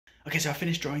Okay, so I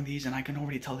finished drawing these and I can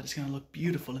already tell that it's going to look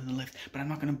beautiful in the lift, but I'm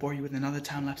not going to bore you with another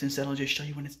time lapse. Instead, I'll just show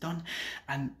you when it's done.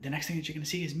 And the next thing that you're going to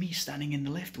see is me standing in the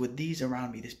lift with these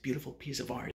around me, this beautiful piece of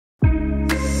art.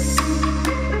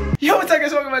 Yo, what's up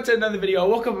guys, welcome back to another video. I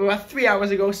woke up about 3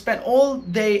 hours ago, spent all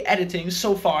day editing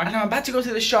so far, and I'm about to go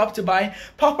to the shop to buy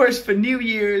poppers for New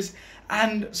Year's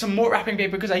and some more wrapping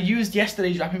paper because I used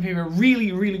yesterday's wrapping paper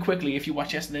really quickly if you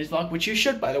watch yesterday's vlog, which you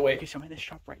should, by the way. Okay, so I'm in the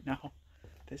shop right now.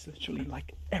 There's literally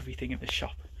like everything in the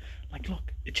shop. Like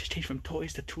look, it just changed from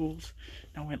toys to tools.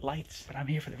 Now we're at lights, but I'm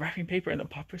here for the wrapping paper and the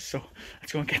poppers, so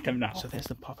let's go and get them now. So there's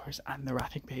the poppers and the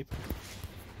wrapping paper.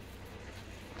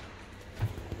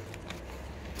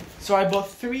 So I bought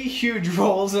 3 huge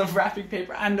rolls of wrapping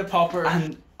paper and a popper,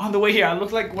 and on the way here I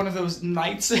looked like one of those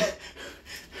knights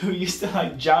who used to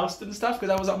like joust and stuff,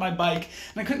 because I was on my bike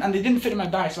and I couldn't, and they didn't fit in my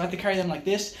bag, so I had to carry them like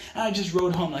this, and I just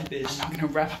rode home like this. I'm now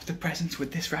gonna wrap up the presents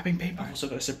with this wrapping paper. I've also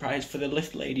got a surprise for the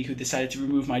lift lady who decided to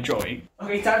remove my drawing.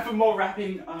 Okay, time for more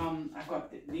wrapping. I've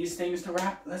got these things to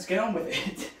wrap. Let's get on with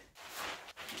it.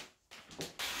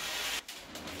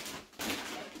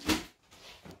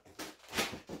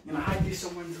 I'm gonna hide these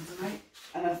somewhere until tonight,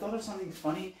 and I thought of something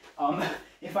funny.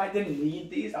 If I didn't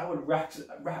need these, I would wrap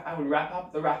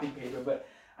up the wrapping paper, but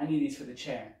I need these for the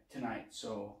chair tonight,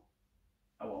 so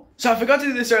I won't. So I forgot to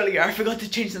do this earlier. I forgot to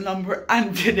change the number,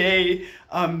 and today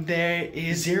there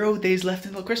is 0 days left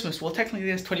until Christmas. Well, technically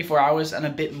there's 24 hours and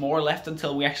a bit more left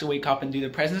until we actually wake up and do the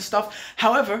present stuff.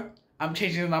 However, I'm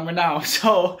changing the number now,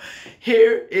 so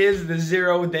here is the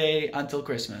 0 day until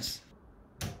Christmas.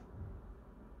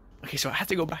 Okay, so I had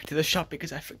to go back to the shop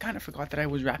because I kind of forgot that I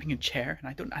was wrapping a chair, and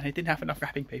I didn't have enough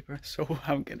wrapping paper. So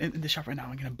I'm in the shop right now.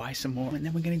 I'm gonna buy some more, and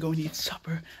then we're gonna go and eat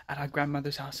supper at our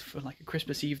grandmother's house for like a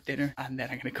Christmas Eve dinner, and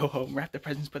then I'm gonna go home, wrap the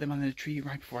presents, put them under the tree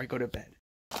right before I go to bed.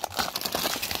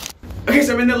 Okay,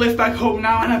 so I'm in the lift back home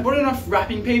now, and I bought enough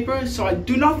wrapping paper, so I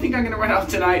do not think I'm gonna run out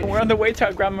tonight. We're on the way to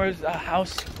our grandma's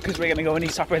house because we're gonna go and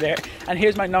eat supper there. And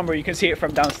here's my number. You can see it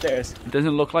from downstairs. It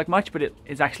doesn't look like much, but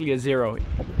it's actually a 0.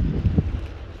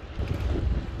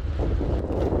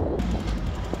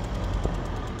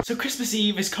 So Christmas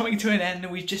Eve is coming to an end,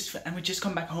 and we just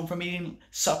come back home from eating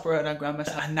supper at our grandma's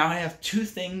house, and now I have 2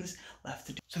 things left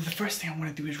to do. So the first thing I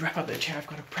want to do is wrap up the chair. I've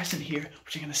got a present here,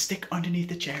 which I'm going to stick underneath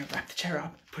the chair, wrap the chair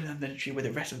up, put it under the tree with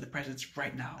the rest of the presents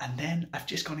right now. And then I've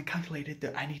just gone and calculated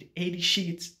that I need 80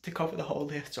 sheets to cover the whole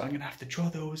lift, so I'm going to have to draw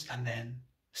those and then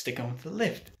stick them onto the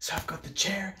lift. So I've got the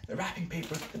chair, the wrapping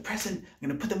paper, the present. I'm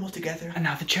going to put them all together, and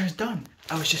now the chair's done.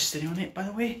 I was just sitting on it, by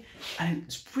the way, and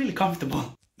it's really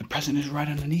comfortable. The present is right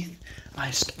underneath. I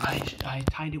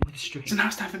tied it with a string. So now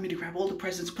it's time for me to grab all the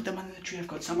presents, put them under the tree. I've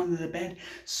got some under the bed,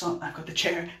 some I've got the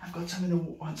chair, I've got some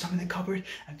in the cupboard.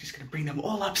 I'm just gonna bring them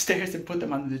all upstairs and put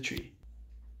them under the tree.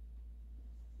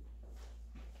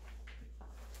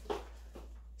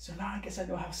 So now I guess I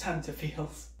know how Santa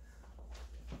feels.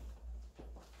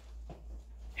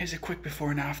 Here's a quick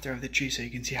before and after of the tree so you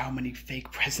can see how many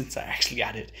fake presents I actually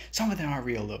added. Some of them are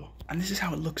real though. And this is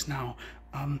how it looks now.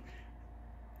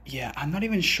 Yeah, I'm not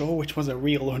even sure which ones are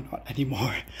real or not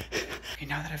anymore. Okay,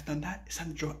 now that I've done that, it's time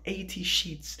to draw 80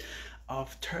 sheets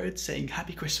of turds saying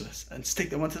Happy Christmas and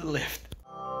stick them onto the lift.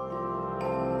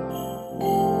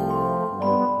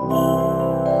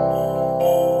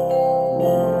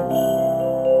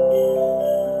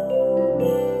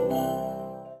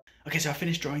 Okay, so I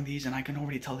finished drawing these and I can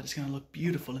already tell that it's going to look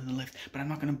beautiful in the lift, but I'm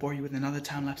not going to bore you with another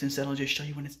time lapse. Instead, I'll just show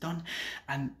you when it's done.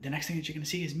 And the next thing that you're going to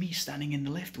see is me standing in the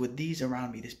lift with these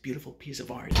around me, this beautiful piece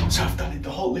of art. So I've done it. The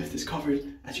whole lift is covered.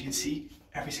 As you can see,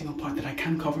 every single part that I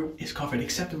can cover is covered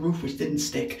except the roof, which didn't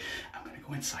stick. I'm going to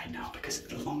go inside now because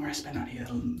the longer I spend out here,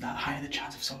 the higher the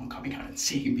chance of someone coming out and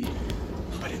seeing me.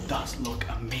 But it does look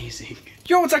amazing.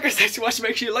 Yo, what's up guys, thanks for watching.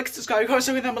 Make sure you like, subscribe, comment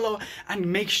something down below, and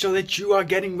make sure that you are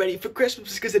getting ready for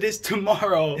Christmas because it is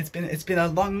tomorrow. It's been a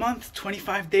long month,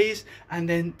 25 days, and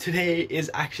then today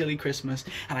is actually Christmas,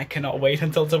 and I cannot wait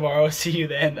until tomorrow. See you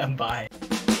then, and bye.